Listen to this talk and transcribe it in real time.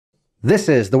This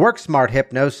is the Work Smart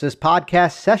Hypnosis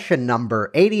podcast session number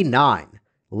 89,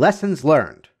 Lessons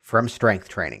Learned from Strength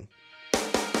Training.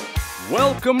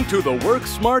 Welcome to the Work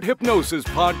Smart Hypnosis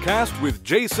podcast with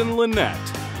Jason Linett,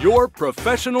 your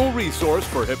professional resource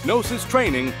for hypnosis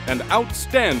training and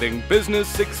outstanding business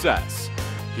success.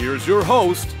 Here's your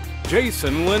host,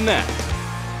 Jason Linett.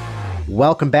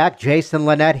 Welcome back. Jason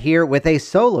Linett here with a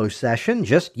solo session,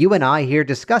 just you and I here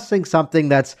discussing something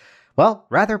that's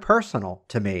rather personal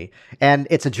to me. And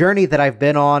it's a journey that I've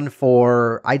been on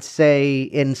for, I'd say,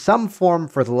 in some form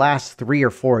for the last 3 or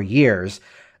 4 years,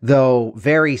 though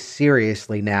very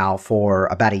seriously now for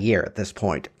about a year at this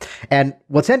point. And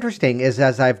what's interesting is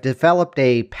as I've developed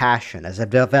a passion, as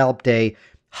I've developed a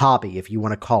hobby, if you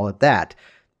want to call it that,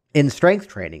 in strength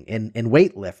training, in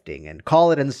weightlifting, and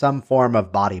call it in some form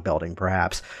of bodybuilding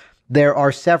perhaps, there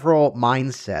are several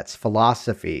mindsets,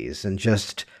 philosophies, and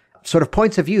just sort of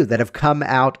points of view that have come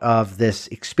out of this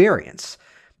experience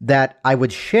that I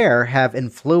would share have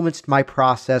influenced my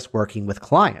process working with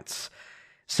clients.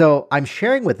 So I'm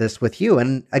sharing this with you.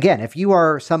 And again, if you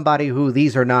are somebody who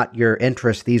these are not your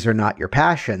interests, these are not your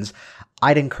passions,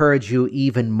 I'd encourage you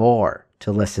even more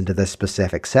to listen to this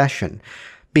specific session,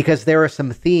 because there are some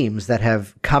themes that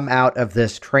have come out of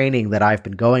this training that I've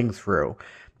been going through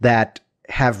that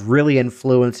have really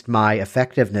influenced my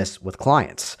effectiveness with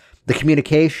clients. The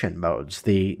communication modes,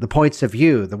 the points of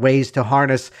view, the ways to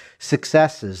harness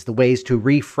successes, the ways to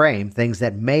reframe things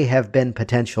that may have been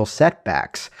potential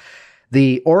setbacks.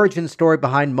 The origin story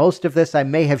behind most of this I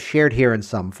may have shared here in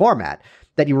some format,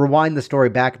 that you rewind the story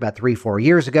back about 3-4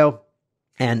 years ago,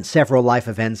 and several life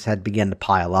events had begun to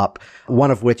pile up,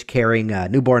 one of which carrying a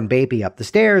newborn baby up the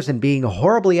stairs and being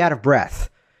horribly out of breath.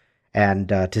 And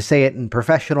to say it in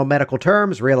professional medical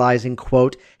terms, realizing,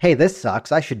 quote, hey, this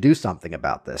sucks, I should do something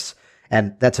about this.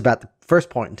 And that's about the first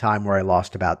point in time where I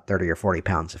lost about 30 or 40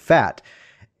 pounds of fat.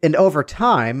 And over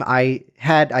time, I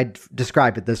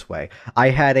described it this way. I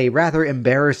had a rather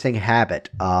embarrassing habit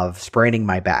of spraining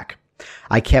my back.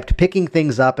 I kept picking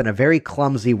things up in a very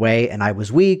clumsy way, and I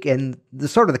was weak, and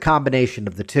the combination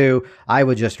of the two, I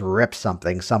would just rip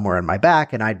something somewhere in my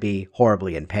back, and I'd be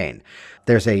horribly in pain.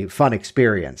 There's a fun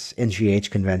experience,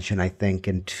 NGH convention, I think,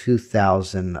 in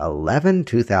 2011,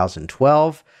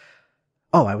 2012.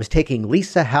 Oh, I was taking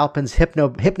Lisa Halpin's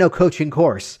hypno coaching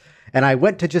course, and I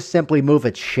went to just simply move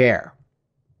a chair,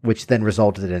 which then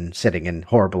resulted in sitting in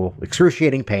horrible,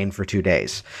 excruciating pain for 2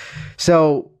 days.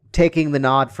 So, taking the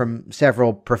nod from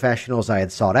several professionals I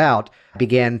had sought out,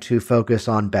 began to focus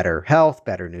on better health,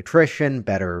 better nutrition,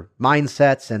 better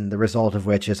mindsets, and the result of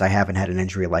which is I haven't had an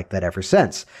injury like that ever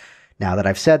since. Now that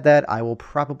I've said that, I will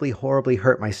probably horribly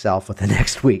hurt myself within the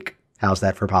next week. How's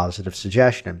that for positive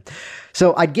suggestion?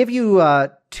 So I'd give you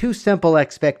 2 simple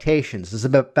expectations. This is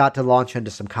about to launch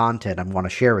into some content I want to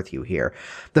share with you here.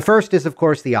 The first is, of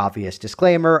course, the obvious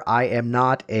disclaimer. I am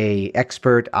not an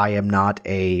expert. I am not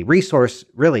a resource,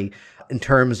 really, in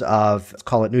terms of, let's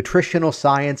call it nutritional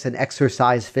science and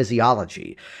exercise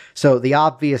physiology. So the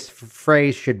obvious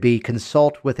phrase should be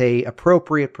consult with an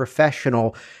appropriate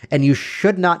professional, and you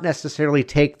should not necessarily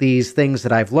take these things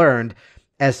that I've learned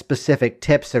as specific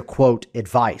tips or, quote,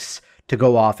 advice to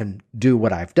go off and do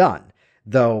what I've done.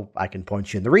 Though I can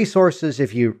point you in the resources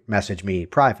if you message me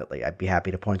privately. I'd be happy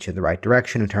to point you in the right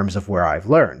direction in terms of where I've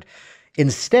learned.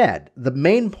 Instead, the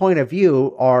main point of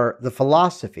view are the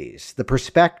philosophies, the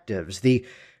perspectives, the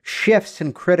shifts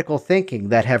in critical thinking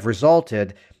that have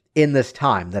resulted in this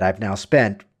time that I've now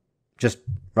spent just,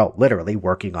 literally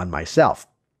working on myself.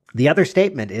 The other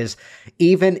statement is,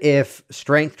 even if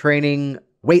strength training,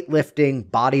 weightlifting,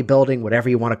 bodybuilding, whatever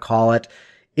you want to call it,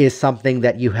 is something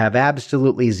that you have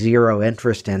absolutely zero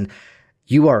interest in,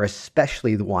 you are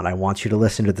especially the one I want you to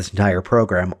listen to this entire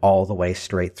program all the way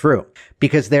straight through.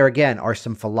 Because there again are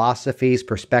some philosophies,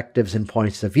 perspectives, and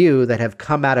points of view that have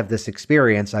come out of this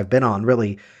experience I've been on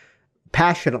really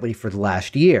passionately for the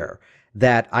last year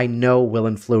that I know will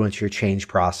influence your change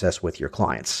process with your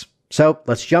clients. So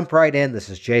let's jump right in. This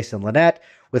is Jason Linett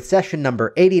with session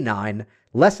number 89,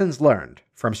 Lessons Learned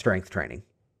from Strength Training.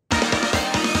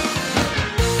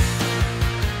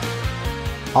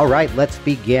 All right, let's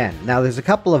begin. Now, there's a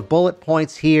couple of bullet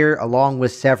points here along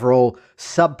with several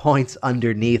subpoints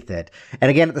underneath it.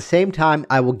 And again, at the same time,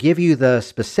 I will give you the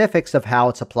specifics of how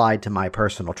it's applied to my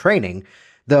personal training,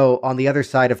 though on the other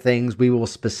side of things, we will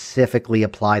specifically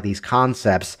apply these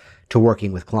concepts to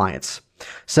working with clients.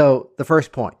 So the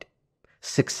first point,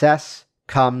 success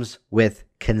comes with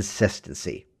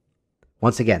consistency.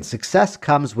 Once again, success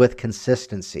comes with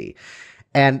consistency.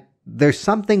 And there's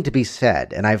something to be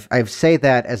said, and I've say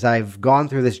that as I've gone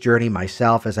through this journey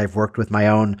myself, as I've worked with my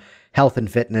own health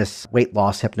and fitness, weight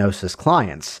loss, hypnosis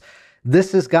clients.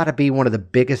 This has got to be one of the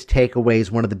biggest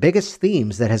takeaways, one of the biggest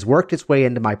themes that has worked its way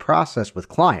into my process with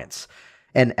clients.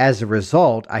 And as a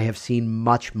result, I have seen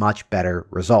much, much better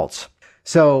results.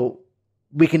 So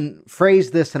we can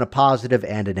phrase this in a positive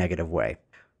and a negative way.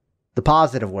 The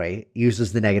positive way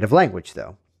uses the negative language,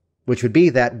 though, which would be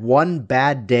that one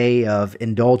bad day of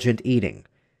indulgent eating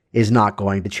is not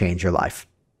going to change your life.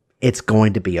 It's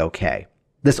going to be okay.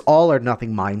 This all or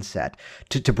nothing mindset,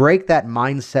 to break that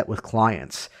mindset with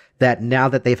clients, that now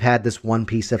that they've had this one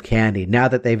piece of candy, now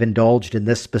that they've indulged in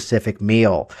this specific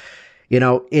meal,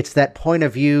 it's that point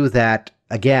of view that,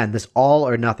 again, this all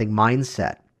or nothing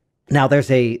mindset. Now, there's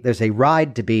a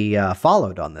ride to be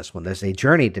followed on this one. There's a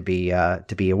journey to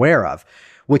be aware of,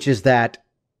 which is that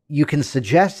you can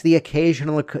suggest the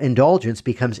occasional indulgence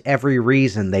becomes every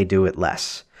reason they do it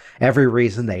less, every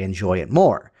reason they enjoy it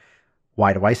more.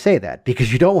 Why do I say that?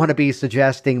 Because you don't want to be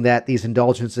suggesting that these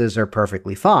indulgences are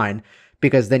perfectly fine,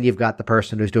 because then you've got the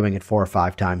person who's doing it 4 or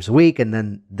 5 times a week, and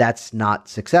then that's not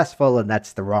successful, and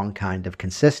that's the wrong kind of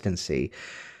consistency.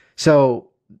 So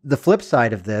the flip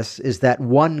side of this is that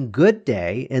one good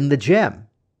day in the gym,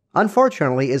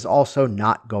 unfortunately, is also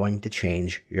not going to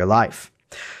change your life.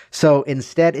 So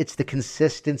instead, it's the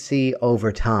consistency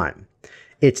over time.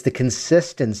 It's the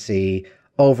consistency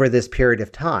over this period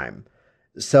of time.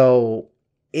 So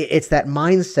it's that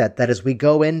mindset that as we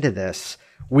go into this,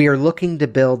 we are looking to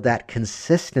build that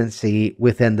consistency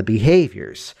within the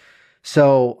behaviors.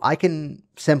 So I can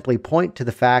simply point to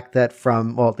the fact that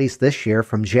at least this year,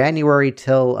 from January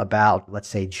till about, let's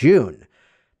say, June,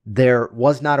 there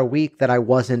was not a week that I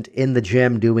wasn't in the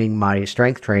gym doing my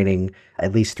strength training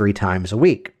at least 3 times a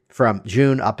week. From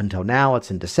June up until now,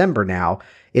 it's in December now,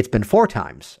 it's been 4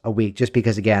 times a week, just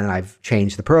because, again, I've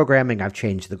changed the programming, I've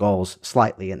changed the goals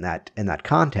slightly in that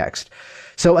context.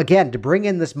 So again, to bring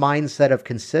in this mindset of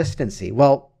consistency,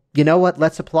 well, you know what?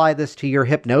 Let's apply this to your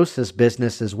hypnosis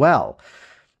business as well.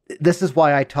 This is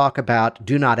why I talk about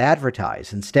do not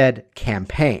advertise, instead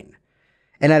campaign.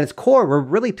 And at its core, we're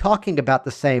really talking about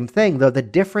the same thing, though the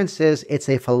difference is it's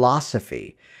a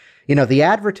philosophy. The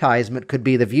advertisement could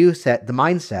be the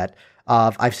mindset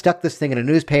of I've stuck this thing in a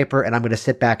newspaper and I'm going to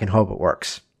sit back and hope it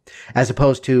works. As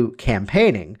opposed to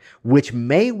campaigning, which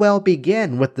may well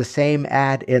begin with the same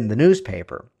ad in the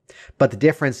newspaper. But the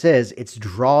difference is it's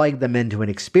drawing them into an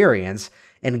experience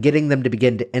and getting them to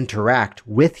begin to interact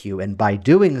with you. And by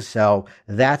doing so,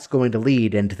 that's going to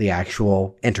lead into the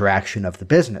actual interaction of the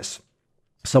business.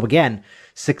 So again,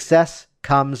 success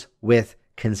comes with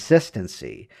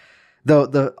consistency. Though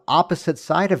the opposite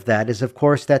side of that is, of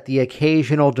course, that the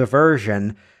occasional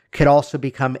diversion could also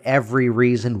become every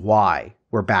reason why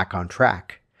we're back on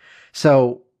track.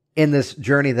 So in this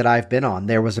journey that I've been on,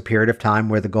 there was a period of time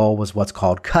where the goal was what's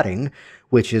called cutting,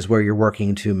 which is where you're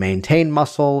working to maintain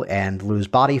muscle and lose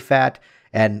body fat,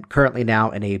 and currently now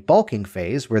in a bulking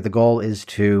phase where the goal is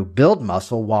to build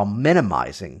muscle while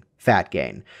minimizing fat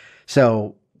gain.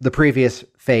 So the previous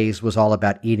phase was all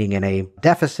about eating in a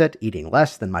deficit, eating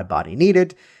less than my body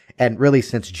needed. And really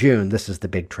since June, this is the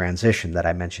big transition that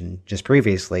I mentioned just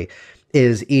previously,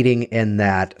 is eating in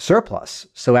that surplus.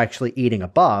 So actually eating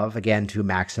above, again, to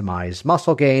maximize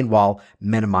muscle gain while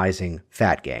minimizing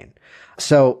fat gain.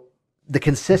 So the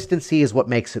consistency is what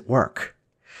makes it work.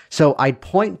 So I'd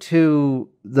point to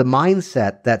the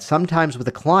mindset that sometimes with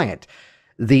a client,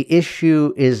 the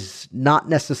issue is not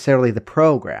necessarily the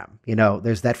program.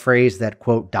 There's that phrase that,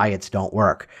 quote, diets don't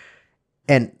work.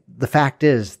 And the fact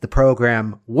is the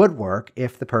program would work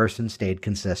if the person stayed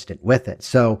consistent with it.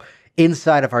 So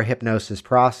inside of our hypnosis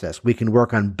process, we can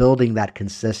work on building that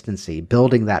consistency,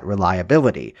 building that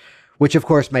reliability, which of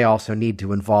course may also need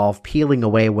to involve peeling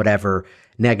away whatever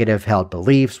negative held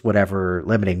beliefs, whatever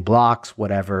limiting blocks,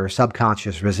 whatever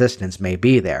subconscious resistance may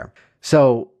be there.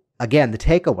 So again, the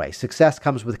takeaway, success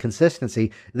comes with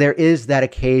consistency. There is that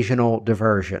occasional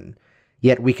diversion,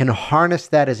 yet we can harness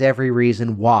that as every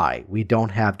reason why we don't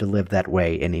have to live that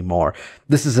way anymore.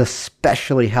 This is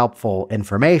especially helpful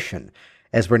information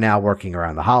as we're now working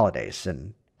around the holidays.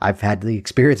 And I've had the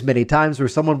experience many times where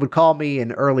someone would call me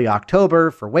in early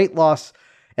October for weight loss,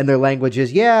 and their language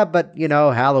is, yeah, but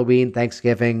Halloween,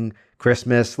 Thanksgiving,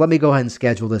 Christmas, let me go ahead and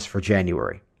schedule this for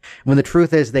January. When the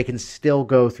truth is they can still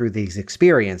go through these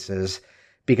experiences,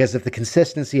 because if the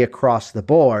consistency across the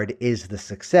board is the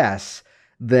success,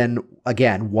 then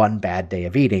again, one bad day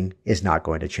of eating is not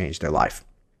going to change their life.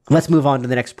 Let's move on to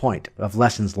the next point of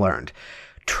lessons learned.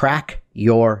 Track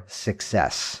your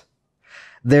success.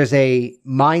 There's a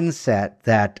mindset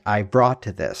that I brought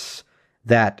to this,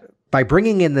 that by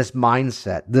bringing in this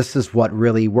mindset, this is what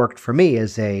really worked for me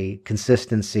as a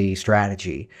consistency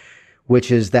strategy, which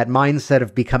is that mindset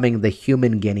of becoming the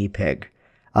human guinea pig,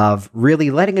 of really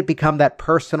letting it become that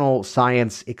personal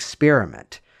science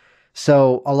experiment.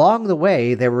 So along the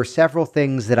way, there were several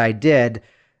things that I did,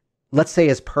 let's say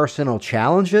as personal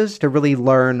challenges, to really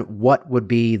learn what would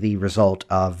be the result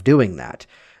of doing that.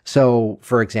 So,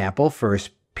 for example, for a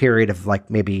period of like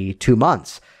maybe 2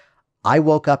 months, I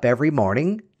woke up every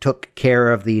morning, took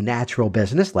care of the natural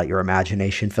business, let your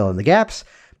imagination fill in the gaps,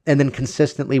 and then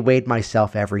consistently weighed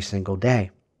myself every single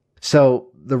day. So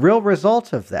the real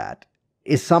result of that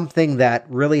is something that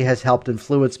really has helped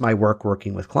influence my work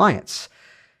working with clients.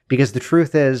 Because the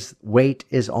truth is, weight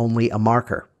is only a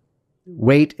marker.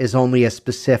 Weight is only a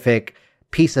specific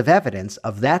piece of evidence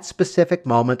of that specific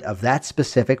moment, of that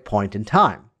specific point in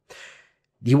time.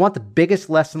 You want the biggest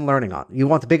lesson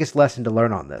to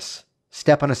learn on this?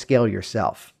 Step on a scale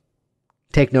yourself.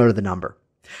 Take note of the number.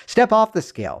 Step off the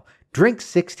scale. Drink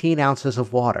 16 ounces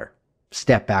of water.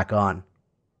 Step back on.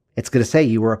 It's going to say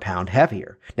you were a pound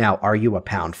heavier. Now, are you a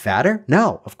pound fatter?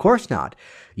 No, of course not.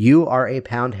 You are a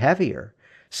pound heavier.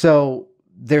 So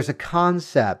there's a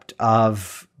concept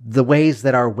of the ways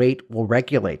that our weight will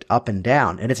regulate up and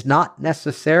down. And it's not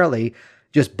necessarily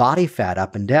just body fat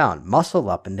up and down, muscle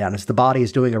up and down, as the body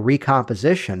is doing a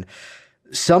recomposition.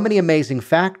 So many amazing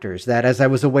factors that as I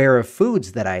was aware of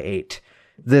foods that I ate,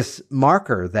 this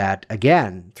marker that,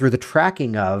 again, through the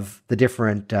tracking of the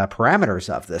different parameters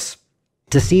of this,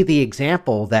 to see the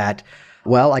example that,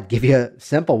 well, I'd give you a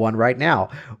simple one right now.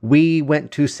 We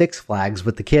went to Six Flags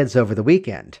with the kids over the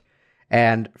weekend.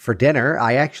 And for dinner,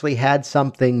 I actually had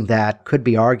something that could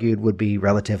be argued would be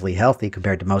relatively healthy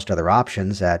compared to most other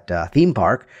options at theme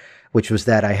park, which was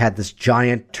that I had this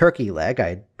giant turkey leg. I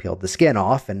had peeled the skin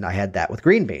off, and I had that with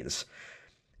green beans.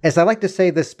 As I like to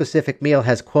say, this specific meal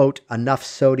has, quote, enough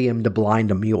sodium to blind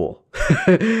a mule.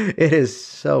 It is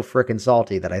so frickin'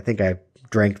 salty that I think I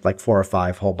drank like 4 or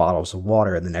 5 whole bottles of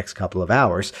water in the next couple of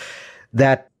hours.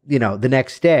 That, the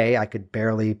next day I could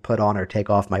barely put on or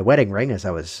take off my wedding ring as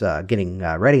I was getting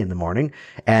ready in the morning,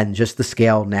 and just the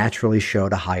scale naturally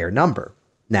showed a higher number.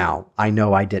 Now, I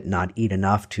know I did not eat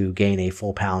enough to gain a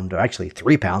full pound, or actually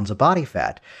 3 pounds of body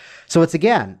fat. So it's,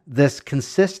 again, this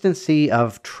consistency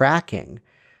of tracking.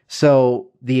 So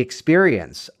the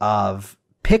experience of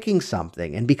picking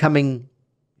something and becoming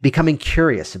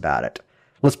curious about it.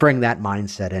 Let's bring that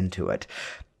mindset into it.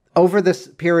 Over this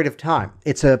period of time,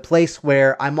 it's a place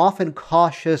where I'm often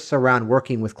cautious around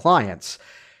working with clients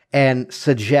and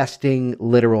suggesting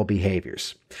literal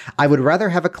behaviors. I would rather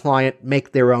have a client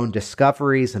make their own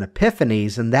discoveries and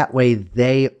epiphanies, and that way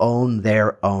they own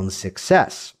their own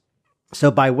success.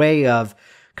 So by way of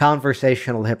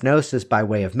conversational hypnosis, by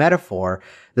way of metaphor,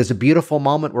 there's a beautiful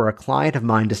moment where a client of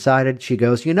mine decided, she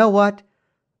goes, you know what?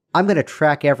 I'm going to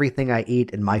track everything I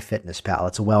eat in MyFitnessPal.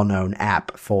 It's a well-known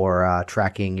app for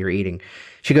tracking your eating.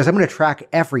 She goes, I'm going to track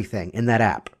everything in that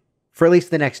app for at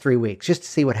least the next 3 weeks, just to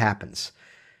see what happens.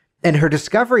 And her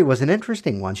discovery was an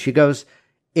interesting one. She goes,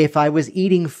 if I was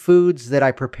eating foods that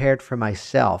I prepared for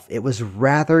myself, it was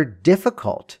rather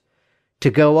difficult to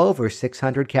go over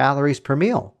 600 calories per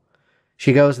meal.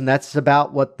 She goes, and that's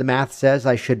about what the math says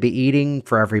I should be eating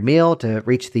for every meal to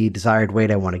reach the desired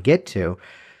weight I want to get to.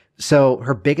 So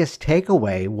her biggest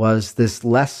takeaway was this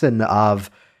lesson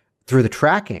of, through the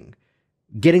tracking,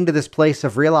 getting to this place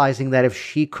of realizing that if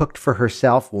she cooked for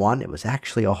herself, one, it was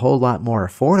actually a whole lot more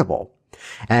affordable.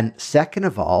 And second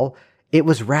of all, it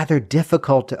was rather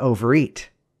difficult to overeat.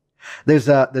 There's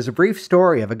a brief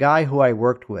story of a guy who I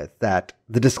worked with that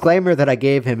the disclaimer that I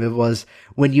gave him, it was,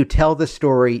 when you tell the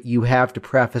story, you have to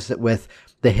preface it with,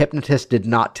 the hypnotist did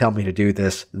not tell me to do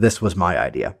this. This was my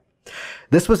idea.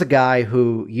 This was a guy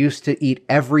who used to eat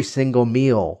every single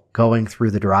meal going through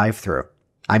the drive-thru.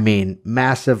 I mean,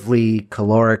 massively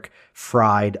caloric,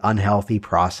 fried, unhealthy,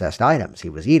 processed items. He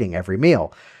was eating every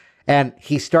meal. And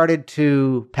he started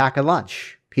to pack a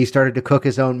lunch. He started to cook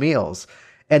his own meals.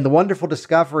 And the wonderful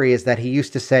discovery is that he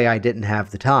used to say, I didn't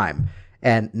have the time.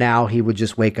 And now he would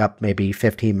just wake up maybe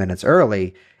 15 minutes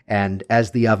early. And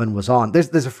as the oven was on,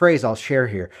 there's a phrase I'll share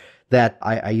here that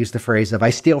I use the phrase of,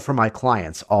 I steal from my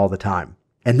clients all the time.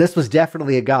 And this was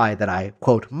definitely a guy that I,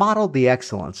 quote, modeled the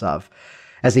excellence of.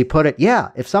 As he put it, yeah,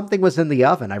 if something was in the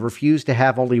oven, I refused to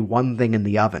have only one thing in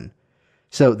the oven.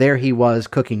 So there he was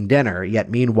cooking dinner,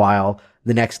 yet meanwhile,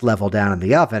 the next level down in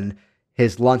the oven,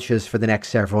 his lunches for the next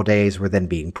several days were then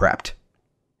being prepped.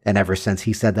 And ever since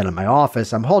he said that in my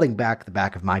office, I'm holding back the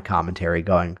back of my commentary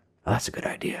going, oh, that's a good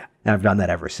idea. And I've done that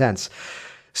ever since.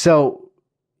 So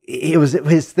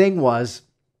his thing was,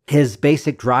 his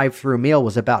basic drive-through meal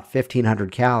was about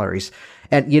 1,500 calories.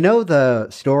 And you know the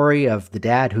story of the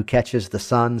dad who catches the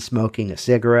son smoking a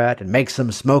cigarette and makes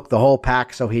him smoke the whole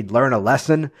pack so he'd learn a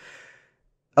lesson?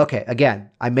 Okay, again,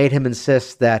 I made him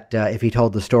insist that if he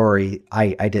told the story,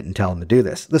 I didn't tell him to do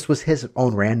this. This was his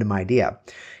own random idea.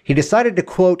 He decided to,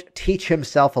 quote, teach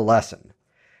himself a lesson,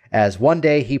 as one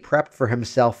day he prepped for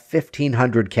himself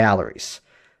 1,500 calories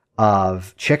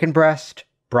of chicken breast,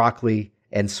 broccoli,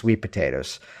 and sweet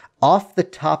potatoes. Off the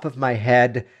top of my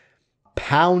head,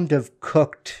 pound of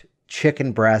cooked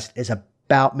chicken breast is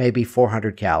about maybe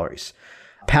 400 calories.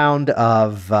 Pound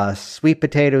of sweet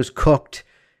potatoes cooked,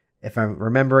 if I'm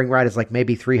remembering right, is like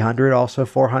maybe 300, also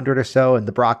 400 or so, and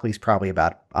the broccoli's probably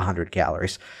about 100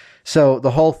 calories. So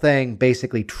the whole thing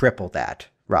basically tripled that,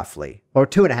 roughly, or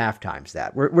 2.5 times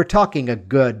that. We're talking a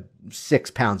good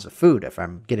 6 pounds of food, if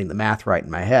I'm getting the math right in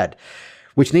my head,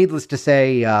 which, needless to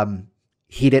say,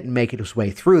 he didn't make his way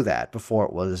through that before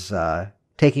it was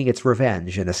taking its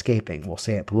revenge and escaping, we'll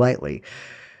say it politely.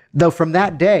 Though from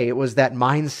that day, it was that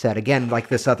mindset, again, like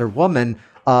this other woman,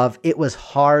 of it was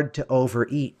hard to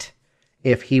overeat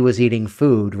if he was eating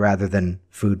food rather than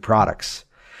food products.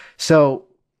 So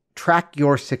track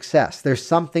your success. There's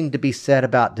something to be said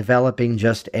about developing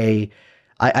just I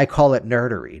call it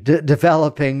nerdery,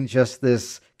 developing just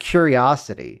this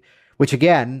curiosity, which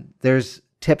again, there's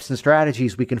tips and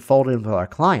strategies we can fold in with our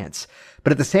clients.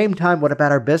 But at the same time, what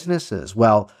about our businesses?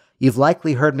 Well, you've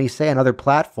likely heard me say on other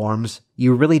platforms,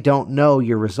 you really don't know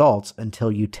your results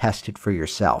until you test it for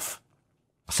yourself.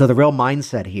 So the real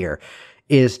mindset here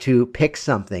is to pick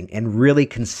something and really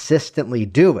consistently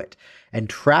do it and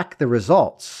track the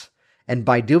results. And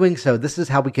by doing so, this is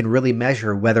how we can really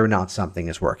measure whether or not something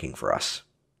is working for us.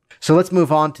 So let's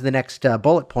move on to the next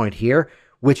bullet point here,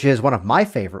 which is one of my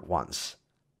favorite ones.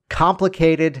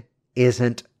 Complicated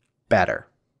isn't better.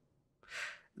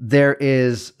 There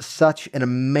is such an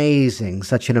amazing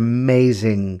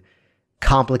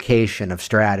complication of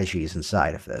strategies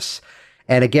inside of this.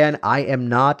 And again, I am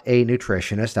not a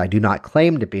nutritionist. I do not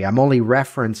claim to be. I'm only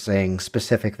referencing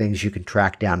specific things you can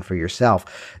track down for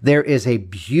yourself. There is a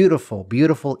beautiful,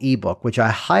 beautiful ebook, which I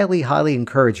highly, highly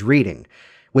encourage reading,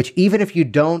 which even if you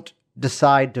don't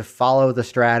decide to follow the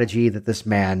strategy that this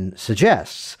man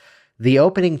suggests, the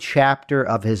opening chapter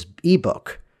of his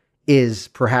ebook is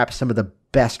perhaps some of the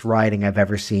best writing I've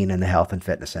ever seen in the health and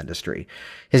fitness industry.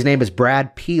 His name is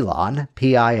Brad Pilon,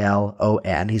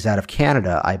 Pilon. He's out of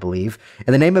Canada, I believe.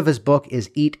 And the name of his book is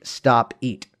Eat, Stop,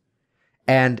 Eat.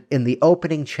 And in the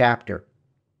opening chapter,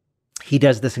 he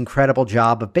does this incredible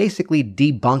job of basically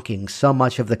debunking so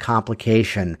much of the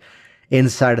complication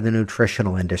inside of the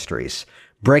nutritional industries,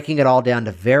 breaking it all down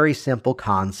to very simple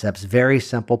concepts, very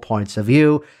simple points of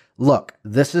view. Look,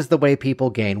 this is the way people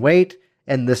gain weight,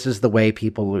 and this is the way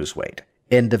people lose weight.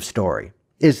 End of story,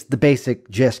 is the basic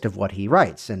gist of what he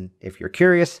writes. And if you're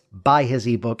curious, buy his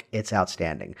ebook. It's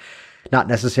outstanding. Not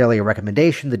necessarily a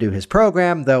recommendation to do his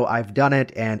program, though I've done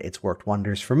it and it's worked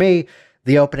wonders for me.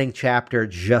 The opening chapter,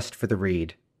 just for the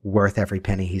read, worth every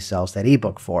penny he sells that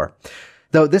ebook for.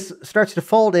 Though this starts to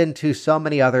fold into so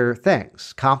many other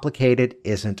things. Complicated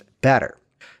isn't better.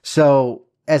 So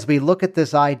as we look at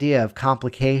this idea of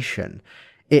complication,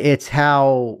 it's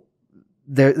how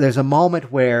there's a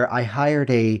moment where I hired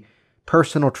a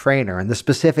personal trainer, and the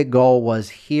specific goal was,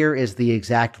 here is the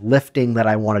exact lifting that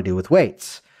I want to do with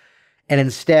weights. And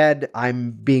instead,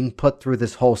 I'm being put through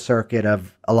this whole circuit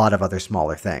of a lot of other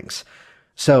smaller things.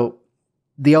 So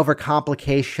the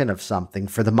overcomplication of something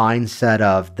for the mindset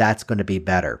of that's going to be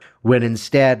better, when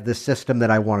instead the system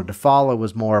that I wanted to follow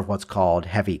was more of what's called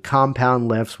heavy compound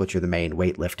lifts, which are the main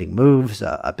weightlifting moves,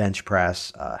 a bench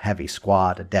press, a heavy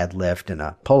squat, a deadlift, and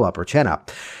a pull-up or chin-up.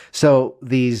 So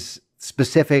these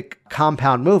specific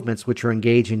compound movements, which are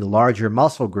engaging larger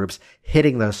muscle groups,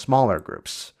 hitting those smaller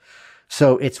groups.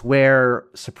 So it's where,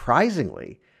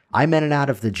 surprisingly, I'm in and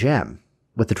out of the gym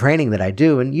with the training that I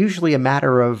do in usually a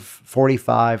matter of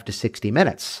 45 to 60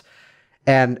 minutes.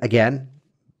 And again,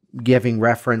 giving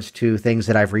reference to things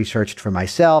that I've researched for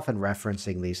myself and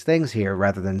referencing these things here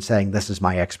rather than saying this is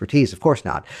my expertise. Of course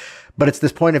not. But it's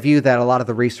this point of view that a lot of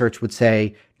the research would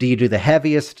say, do you do the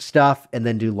heaviest stuff and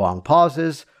then do long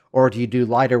pauses, or do you do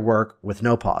lighter work with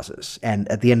no pauses? And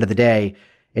at the end of the day,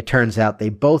 it turns out they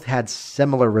both had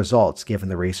similar results given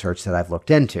the research that I've looked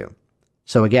into.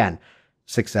 So again,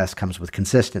 success comes with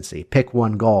consistency. Pick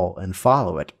one goal and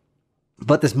follow it.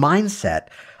 But this mindset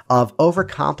of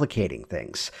overcomplicating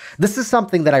things, this is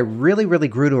something that I really, really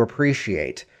grew to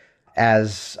appreciate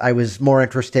as I was more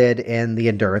interested in the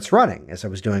endurance running, as I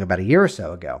was doing about a year or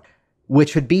so ago,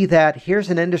 which would be that here's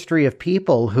an industry of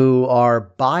people who are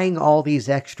buying all these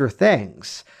extra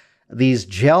things, these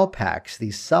gel packs,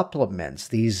 these supplements,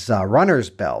 these runner's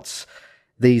belts,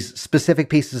 these specific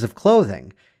pieces of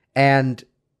clothing. And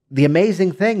the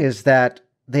amazing thing is that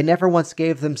they never once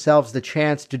gave themselves the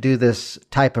chance to do this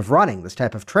type of running, this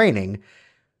type of training,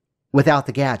 without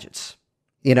the gadgets,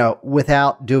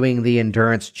 without doing the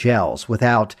endurance gels,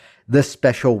 without this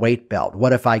special weight belt.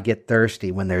 What if I get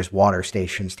thirsty when there's water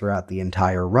stations throughout the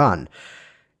entire run?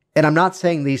 And I'm not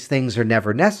saying these things are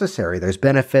never necessary. There's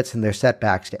benefits and there's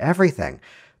setbacks to everything.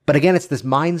 But again, it's this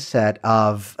mindset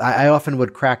of, I often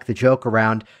would crack the joke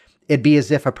around, it'd be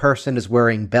as if a person is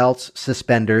wearing belts,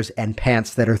 suspenders, and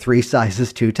pants that are 3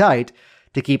 sizes too tight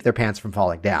to keep their pants from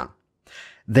falling down.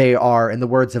 They are, in the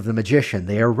words of the magician,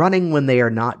 they are running when they are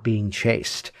not being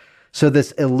chased. So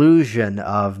this illusion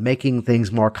of making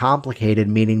things more complicated,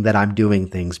 meaning that I'm doing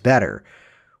things better,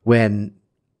 when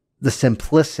the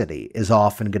simplicity is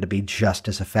often going to be just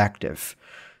as effective.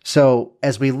 So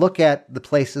as we look at the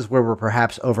places where we're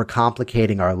perhaps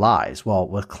overcomplicating our lives, well,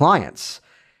 with clients,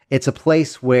 it's a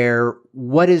place where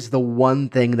what is the one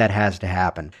thing that has to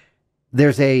happen?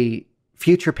 There's a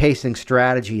future pacing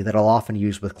strategy that I'll often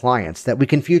use with clients, that we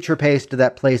can future pace to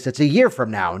that place that's a year from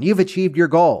now and you've achieved your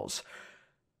goals.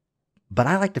 But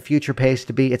I like to future pace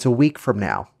to be, it's a week from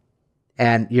now.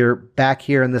 And you're back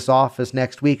here in this office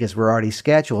next week as we're already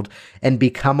scheduled, and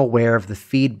become aware of the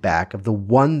feedback of the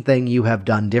one thing you have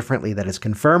done differently that is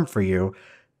confirmed for you.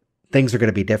 Things are going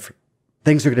to be different.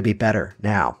 Things are going to be better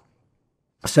now.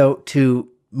 So to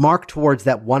mark towards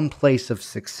that one place of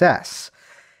success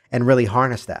and really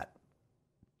harness that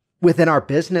within our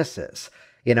businesses,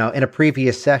 in a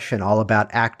previous session all about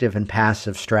active and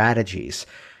passive strategies,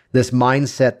 this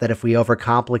mindset that if we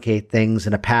overcomplicate things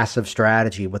in a passive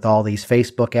strategy with all these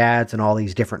Facebook ads and all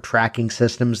these different tracking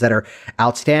systems that are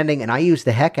outstanding, and I use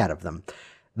the heck out of them,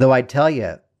 though I'd tell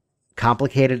you,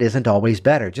 complicated isn't always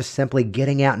better. Just simply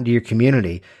getting out into your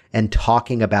community and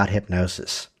talking about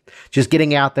hypnosis. Just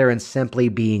getting out there and simply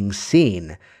being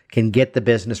seen can get the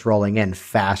business rolling in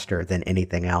faster than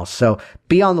anything else. So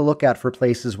be on the lookout for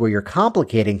places where you're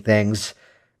complicating things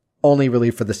only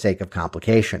really for the sake of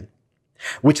complication.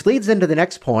 Which leads into the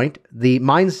next point, the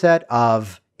mindset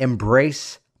of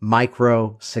embrace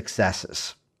micro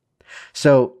successes.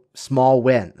 So small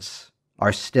wins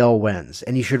are still wins,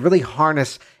 and you should really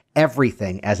harness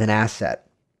everything as an asset.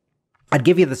 I'd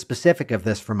give you the specific of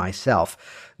this for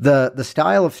myself. The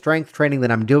style of strength training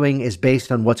that I'm doing is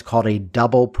based on what's called a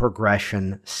double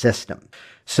progression system.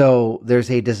 So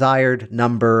there's a desired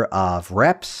number of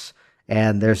reps,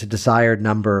 and there's a desired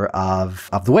number of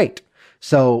the weight.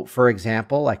 So, for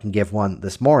example, I can give one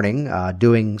this morning,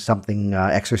 doing something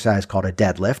exercise called a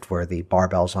deadlift, where the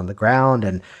barbell's on the ground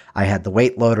and I had the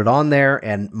weight loaded on there,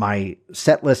 and my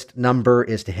set list number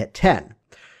is to hit 10.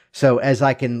 So as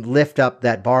I can lift up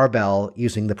that barbell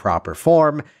using the proper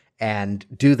form and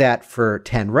do that for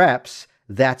 10 reps,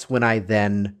 that's when I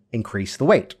then increase the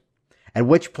weight. At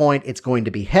which point it's going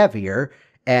to be heavier,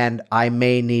 and I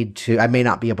may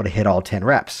not be able to hit all 10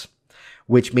 reps.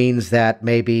 Which means that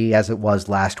maybe, as it was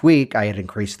last week, I had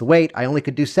increased the weight, I only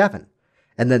could do 7.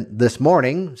 And then this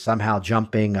morning, somehow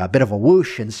jumping a bit of a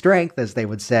whoosh in strength, as they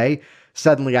would say,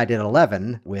 suddenly I did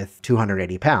 11 with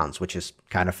 280 pounds, which is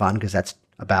kind of fun because that's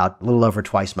about a little over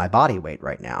twice my body weight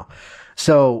right now.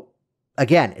 So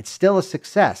again, it's still a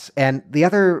success. And the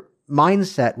other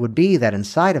mindset would be that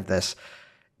inside of this,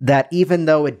 that even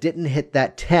though it didn't hit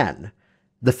that 10,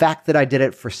 the fact that I did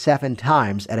it for 7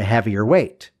 times at a heavier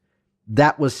weight,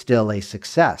 that was still a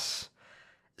success.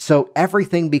 So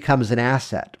everything becomes an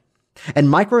asset. And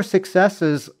micro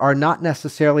successes are not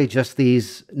necessarily just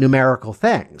these numerical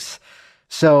things.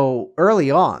 So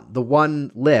early on, the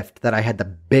one lift that I had the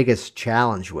biggest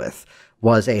challenge with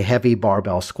was a heavy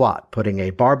barbell squat, putting a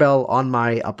barbell on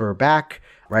my upper back,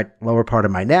 right lower part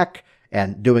of my neck,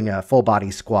 and doing a full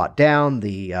body squat down,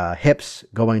 the hips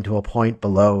going to a point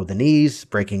below the knees,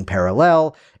 breaking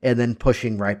parallel, and then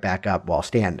pushing right back up while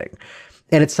standing.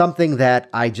 And it's something that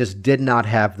I just did not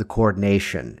have the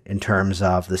coordination in terms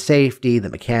of the safety, the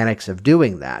mechanics of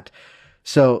doing that.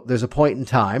 So there's a point in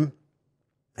time,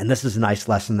 and this is a nice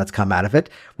lesson that's come out of it,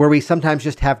 where we sometimes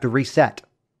just have to reset,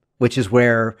 which is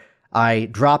where I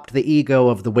dropped the ego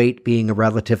of the weight being a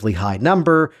relatively high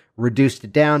number, reduced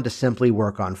it down to simply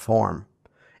work on form.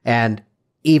 And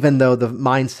even though the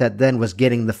mindset then was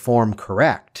getting the form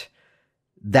correct,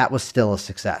 that was still a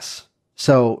success.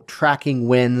 So tracking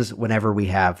wins whenever we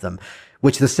have them,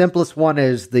 which the simplest one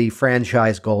is the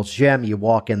franchise Gold's Gym. You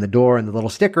walk in the door and the little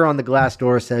sticker on the glass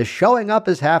door says, showing up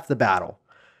is half the battle.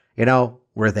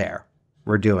 We're there.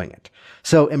 We're doing it.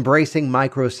 So embracing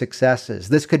micro successes.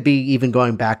 This could be even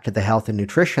going back to the health and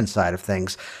nutrition side of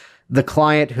things. The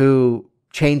client who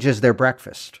changes their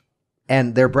breakfast,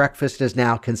 and their breakfast is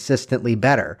now consistently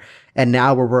better. And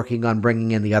now we're working on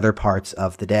bringing in the other parts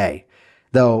of the day.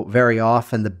 Though very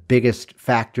often the biggest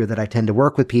factor that I tend to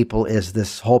work with people is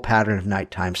this whole pattern of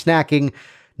nighttime snacking,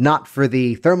 not for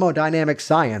the thermodynamic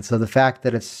science of the fact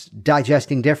that it's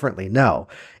digesting differently. No.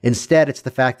 Instead, it's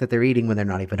the fact that they're eating when they're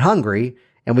not even hungry,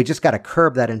 and we just got to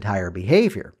curb that entire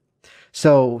behavior.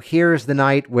 So here's the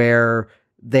night where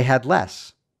they had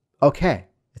less. Okay,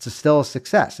 still a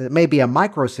success. It may be a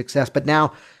micro success, but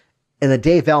now in the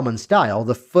Dave Ellman style,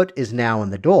 the foot is now in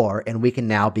the door and we can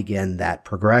now begin that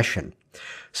progression.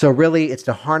 So really it's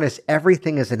to harness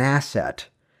everything as an asset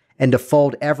and to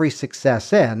fold every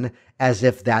success in as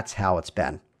if that's how it's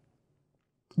been.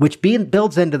 Which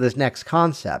builds into this next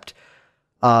concept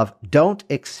of don't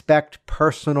expect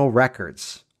personal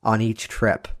records on each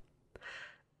trip.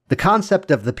 The concept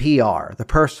of the PR, the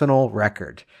personal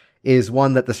record, is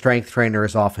one that the strength trainer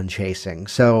is often chasing.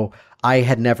 So I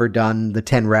had never done the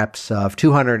 10 reps of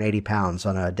 280 pounds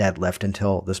on a deadlift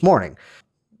until this morning,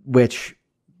 which,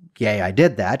 yay, I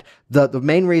did that. The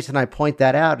main reason I point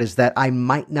that out is that I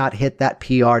might not hit that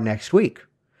PR next week.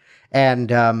 And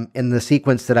in the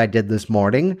sequence that I did this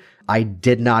morning, I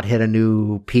did not hit a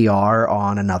new PR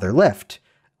on another lift.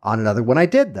 On another one I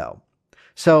did, though.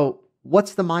 So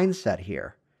what's the mindset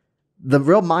here? The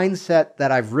real mindset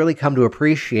that I've really come to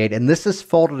appreciate, and this has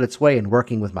folded its way in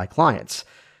working with my clients,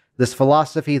 this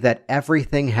philosophy that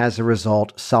everything has a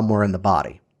result somewhere in the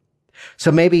body.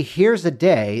 So maybe here's a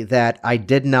day that I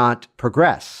did not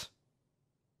progress.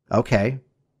 Okay.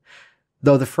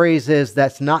 Though the phrase is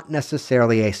that's not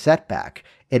necessarily a setback.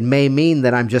 It may mean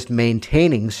that I'm just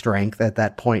maintaining strength at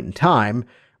that point in time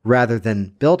rather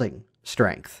than building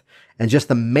strength. And just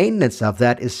the maintenance of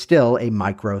that is still a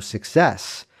micro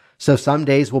success. So some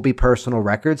days will be personal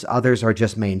records, others are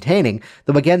just maintaining,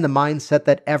 though again, the mindset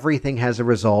that everything has a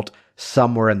result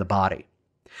somewhere in the body.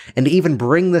 And to even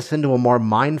bring this into a more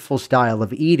mindful style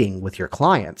of eating with your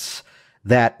clients,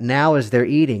 that now as they're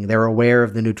eating, they're aware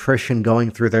of the nutrition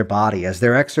going through their body. As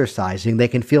they're exercising, they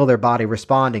can feel their body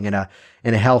responding in a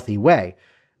healthy way.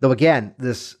 Though again,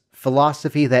 this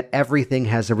philosophy that everything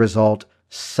has a result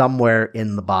somewhere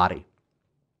in the body.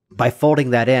 By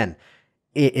folding that in,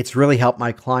 it's really helped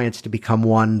my clients to become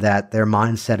one that their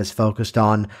mindset is focused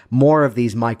on more of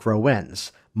these micro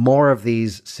wins, more of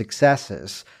these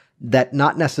successes, that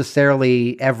not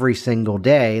necessarily every single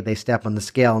day they step on the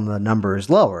scale and the number is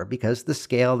lower, because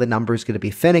the number is going to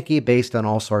be finicky based on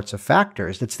all sorts of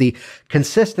factors. It's the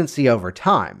consistency over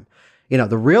time.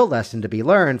 The real lesson to be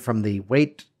learned from the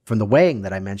weighing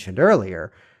that I mentioned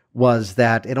earlier was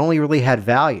that it only really had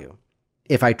value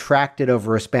if I tracked it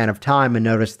over a span of time and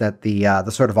noticed that the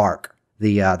sort of arc,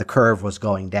 the curve was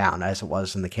going down, as it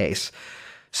was in the case.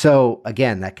 So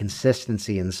again, that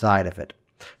consistency inside of it.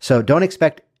 So don't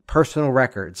expect personal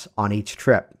records on each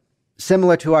trip.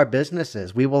 Similar to our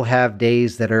businesses, we will have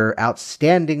days that are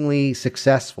outstandingly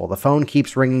successful. The phone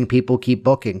keeps ringing, people keep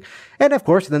booking. And of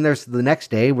course, then there's the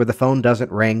next day where the phone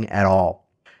doesn't ring at all.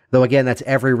 Though again, that's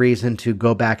every reason to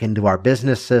go back into our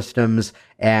business systems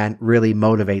and really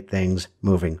motivate things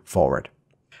moving forward.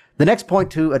 The next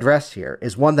point to address here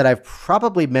is one that I've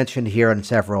probably mentioned here in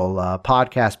several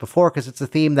podcasts before, because it's a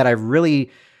theme that I've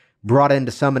really brought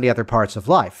into so many other parts of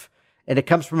life. And it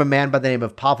comes from a man by the name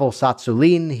of Pavel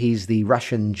Tsatsouline. He's the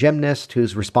Russian gymnast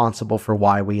who's responsible for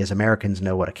why we as Americans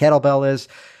know what a kettlebell is.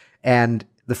 And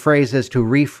the phrase is to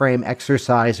reframe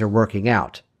exercise or working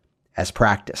out as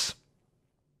practice.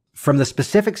 From the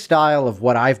specific style of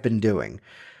what I've been doing,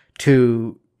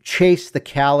 to chase the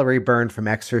calorie burn from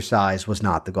exercise was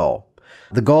not the goal.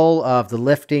 The goal of the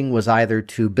lifting was either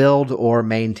to build or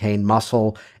maintain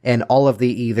muscle, and all of the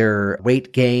either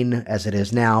weight gain, as it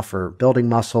is now for building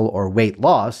muscle, or weight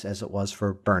loss, as it was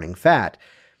for burning fat.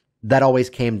 That always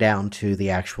came down to the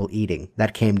actual eating.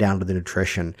 That came down to the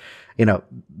nutrition.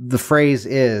 The phrase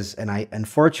is, and I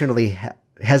unfortunately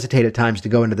hesitate at times to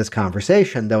go into this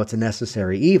conversation, though it's a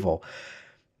necessary evil.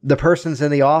 The person's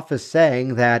in the office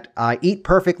saying that I eat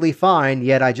perfectly fine,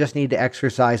 yet I just need to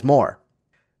exercise more.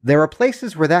 There are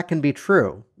places where that can be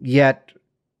true, yet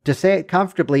to say it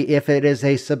comfortably, if it is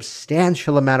a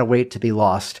substantial amount of weight to be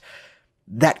lost,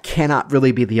 that cannot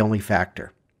really be the only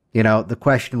factor. The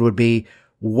question would be,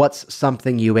 what's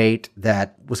something you ate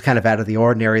that was kind of out of the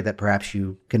ordinary that perhaps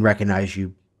you can recognize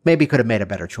you maybe could have made a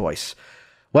better choice?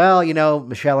 Well,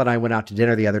 Michelle and I went out to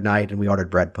dinner the other night and we ordered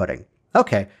bread pudding.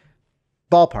 Okay.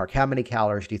 Ballpark, how many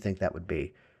calories do you think that would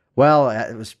be? Well,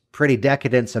 it was pretty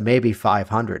decadent, so maybe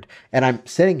 500. And I'm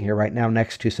sitting here right now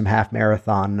next to some half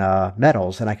marathon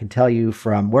medals, and I can tell you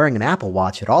from wearing an Apple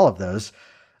Watch at all of those,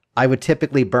 I would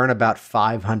typically burn about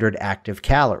 500 active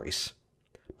calories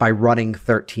by running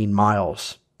 13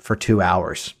 miles for 2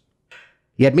 hours.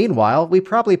 Yet meanwhile, we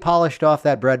probably polished off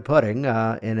that bread pudding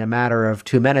in a matter of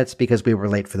 2 minutes because we were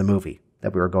late for the movie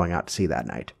that we were going out to see that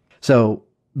night. So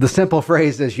the simple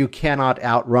phrase is you cannot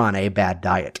outrun a bad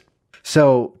diet.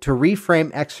 So to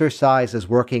reframe exercise as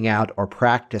working out or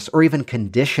practice or even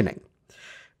conditioning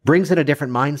brings in a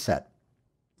different mindset.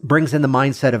 Brings in the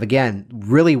mindset of, again,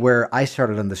 really where I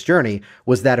started on this journey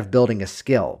was that of building a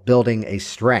skill, building a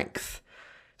strength.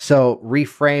 So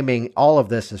reframing all of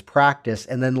this as practice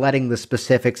and then letting the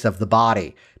specifics of the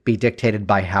body be dictated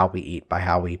by how we eat, by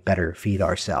how we better feed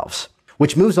ourselves.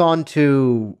 Which moves on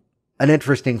to an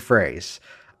interesting phrase.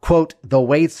 Quote, the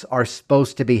weights are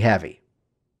supposed to be heavy.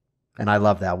 And I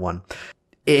love that one.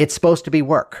 It's supposed to be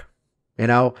work.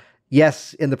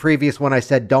 Yes, in the previous one I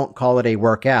said don't call it a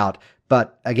workout.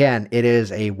 But again, it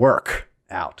is a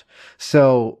workout.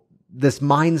 So this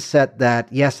mindset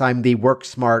that, yes, I'm the work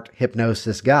smart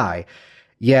hypnosis guy,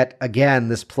 yet again,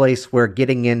 this place where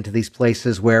getting into these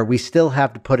places where we still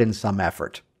have to put in some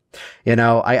effort.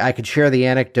 I could share the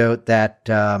anecdote that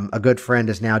a good friend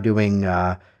is now doing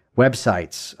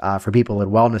websites for people in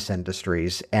wellness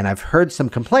industries. And I've heard some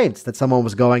complaints that someone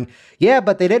was going, yeah,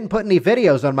 but they didn't put any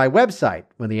videos on my website.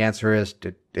 When the answer is,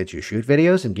 did you shoot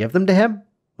videos and give them to him?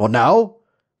 Well, no.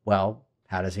 Well,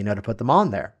 how does he know to put them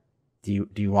on there? Do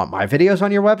you want my videos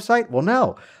on your website? Well,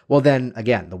 no. Well, then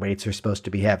again, the weights are supposed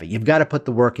to be heavy. You've got to put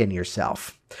the work in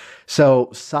yourself. So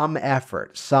some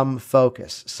effort, some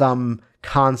focus, some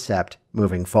concept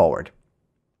moving forward.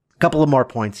 A couple of more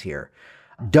points here.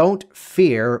 Don't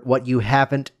fear what you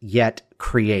haven't yet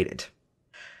created.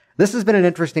 This has been an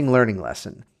interesting learning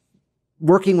lesson.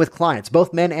 Working with clients,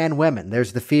 both men and women,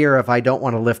 there's the fear of I don't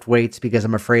want to lift weights because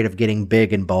I'm afraid of getting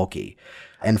big and bulky.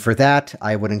 And for that,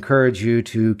 I would encourage you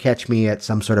to catch me at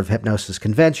some sort of hypnosis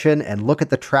convention and look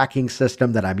at the tracking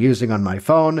system that I'm using on my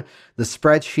phone, the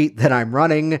spreadsheet that I'm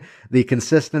running, the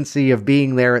consistency of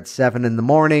being there at 7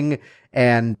 a.m,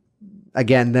 and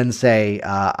again, then say,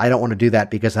 I don't want to do that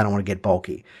because I don't want to get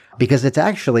bulky. Because it's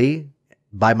actually,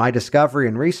 by my discovery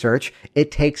and research,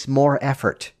 it takes more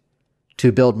effort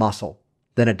to build muscle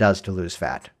than it does to lose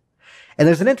fat. And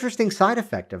there's an interesting side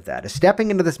effect of that, is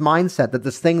stepping into this mindset that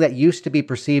this thing that used to be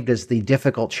perceived as the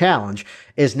difficult challenge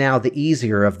is now the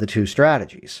easier of the two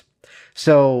strategies.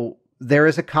 So there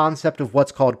is a concept of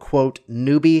what's called, quote,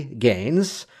 newbie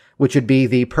gains, which would be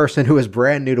the person who is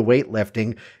brand new to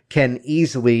weightlifting can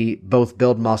easily both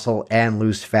build muscle and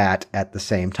lose fat at the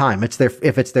same time. If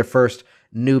it's their first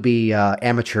newbie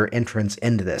amateur entrance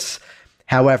into this.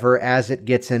 However, as it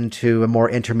gets into a more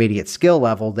intermediate skill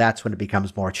level, that's when it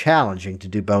becomes more challenging to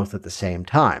do both at the same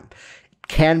time. It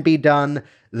can be done,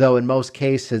 though in most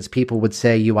cases, people would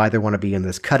say you either want to be in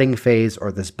this cutting phase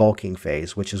or this bulking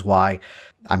phase, which is why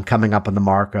I'm coming up on the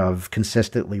mark of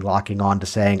consistently locking on to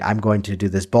saying I'm going to do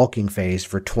this bulking phase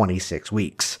for 26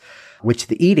 weeks, which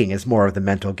the eating is more of the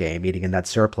mental game, eating in that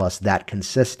surplus, that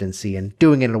consistency, and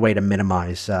doing it in a way to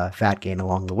minimize fat gain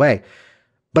along the way.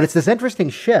 But it's this interesting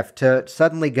shift to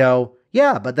suddenly go,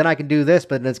 yeah, but then I can do this,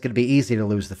 but then it's going to be easy to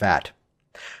lose the fat.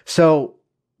 So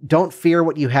don't fear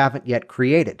what you haven't yet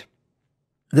created.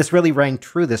 This really rang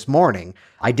true this morning.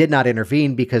 I did not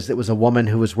intervene because it was a woman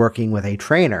who was working with a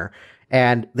trainer,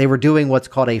 and they were doing what's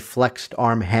called a flexed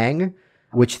arm hang,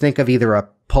 which think of either a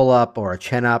pull-up or a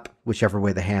chin-up, whichever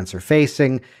way the hands are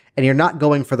facing, and you're not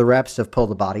going for the reps of pull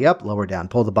the body up, lower down,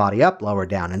 pull the body up, lower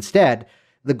down. Instead,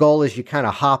 the goal is you kind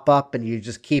of hop up and you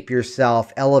just keep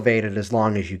yourself elevated as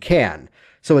long as you can.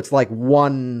 So it's like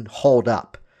one hold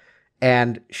up.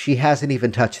 And she hasn't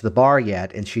even touched the bar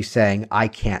yet, and she's saying, I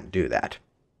can't do that.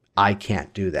 I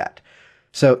can't do that.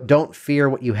 So don't fear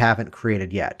what you haven't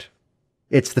created yet.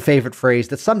 It's the favorite phrase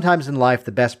that sometimes in life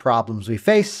the best problems we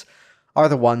face are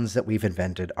the ones that we've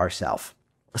invented ourselves.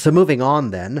 So moving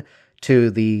on then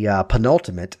to the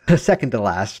penultimate, second to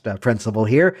last principle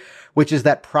here, which is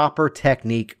that proper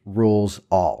technique rules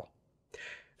all.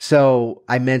 So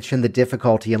I mentioned the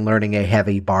difficulty in learning a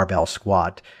heavy barbell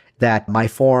squat, that my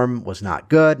form was not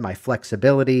good, my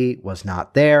flexibility was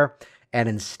not there, and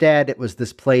instead it was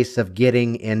this place of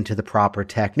getting into the proper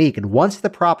technique. And once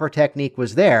the proper technique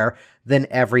was there, then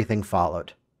everything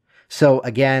followed. So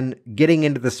again, getting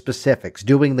into the specifics,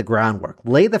 doing the groundwork,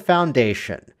 lay the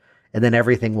foundation, and then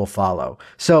everything will follow.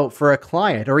 So for a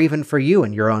client, or even for you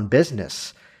in your own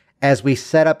business, as we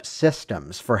set up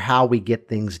systems for how we get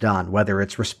things done, whether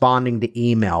it's responding to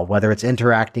email, whether it's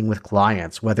interacting with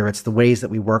clients, whether it's the ways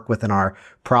that we work within our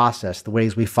process, the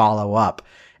ways we follow up,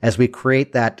 as we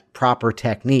create that proper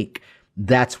technique,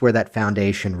 that's where that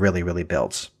foundation really, really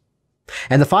builds.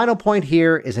 And the final point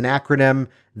here is an acronym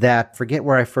that, forget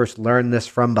where I first learned this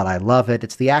from, but I love it.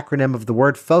 It's the acronym of the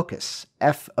word focus,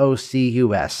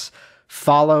 FOCUS,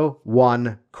 follow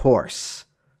one course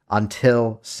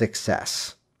until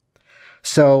success.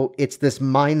 So it's this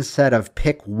mindset of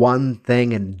pick one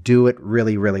thing and do it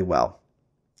really, really well.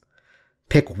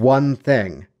 Pick one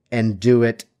thing and do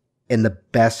it in the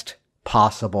best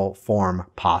possible form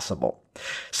possible.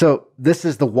 So this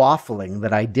is the waffling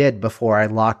that I did before I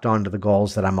locked onto the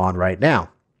goals that I'm on right now,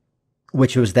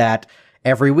 which was that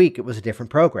every week it was a different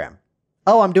program.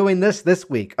 Oh, I'm doing this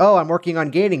week. Oh, I'm working on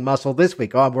gaining muscle this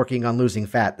week. Oh, I'm working on losing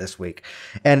fat this week.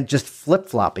 And just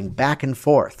flip-flopping back and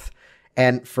forth.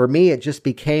 And for me, it just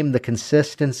became the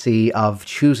consistency of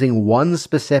choosing one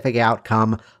specific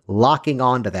outcome, locking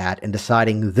onto that, and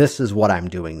deciding this is what I'm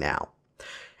doing now.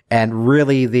 And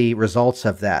really the results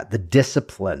of that, the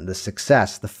discipline, the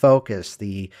success, the focus,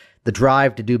 the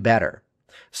drive to do better.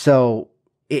 So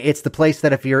it's the place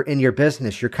that if you're in your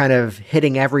business, you're kind of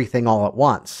hitting everything all at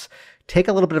once. Take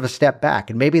a little bit of a step back,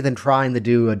 and maybe then trying to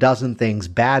do a dozen things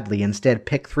badly, instead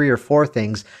pick 3 or 4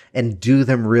 things and do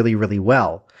them really, really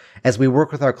well. As we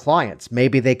work with our clients,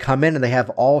 maybe they come in and they have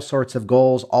all sorts of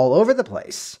goals all over the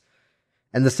place.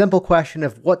 And the simple question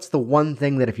of what's the one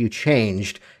thing that if you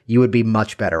changed, you would be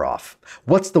much better off?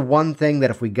 What's the one thing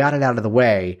that if we got it out of the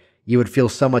way, you would feel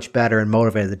so much better and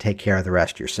motivated to take care of the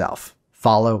rest yourself?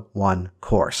 Follow one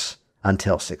course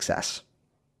until success.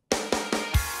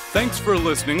 Thanks for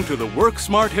listening to the Work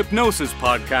Smart Hypnosis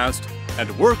podcast at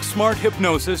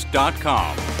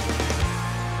WorkSmartHypnosis.com.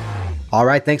 All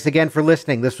right, thanks again for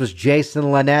listening. This was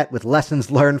Jason Linett with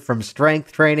lessons learned from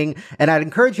strength training, and I'd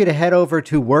encourage you to head over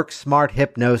to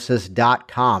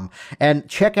WorkSmartHypnosis.com and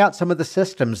check out some of the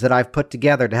systems that I've put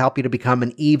together to help you to become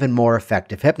an even more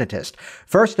effective hypnotist.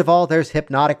 First of all, there's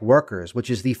Hypnotic Workers, which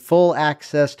is the full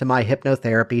access to my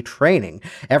hypnotherapy training.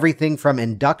 Everything from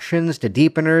inductions to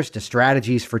deepeners to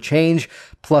strategies for change,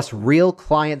 plus real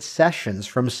client sessions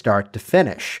from start to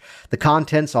finish. The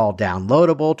content's all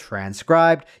downloadable,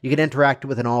 transcribed. You can interact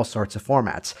with in all sorts of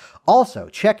formats. Also,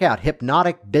 check out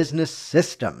Hypnotic Business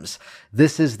Systems.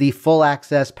 This is the full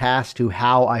access pass to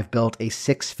how I've built a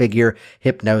 6-figure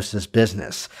hypnosis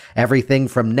business. Everything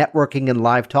from networking and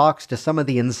live talks to some of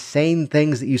the insane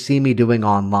things that you see me doing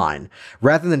online.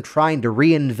 Rather than trying to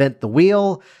reinvent the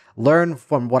wheel, learn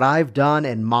from what I've done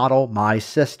and model my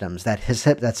systems. That's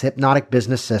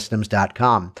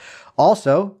hypnoticbusinesssystems.com.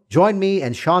 Also, join me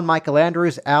and Sean Michael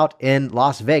Andrews out in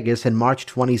Las Vegas in March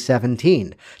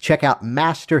 2017. Check out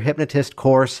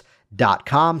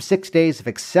masterhypnotistcourse.com. 6 days of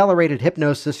accelerated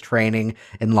hypnosis training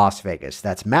in Las Vegas.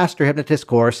 That's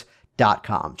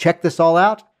masterhypnotistcourse.com. Check this all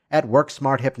out at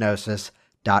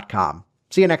WorkSmartHypnosis.com.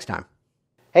 See you next time.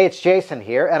 Hey, it's Jason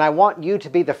here, and I want you to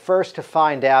be the first to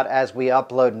find out as we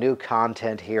upload new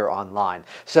content here online.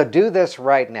 So do this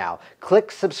right now.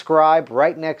 Click subscribe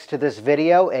right next to this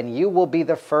video, and you will be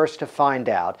the first to find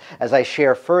out as I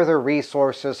share further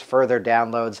resources, further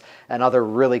downloads, and other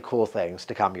really cool things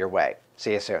to come your way.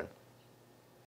 See you soon.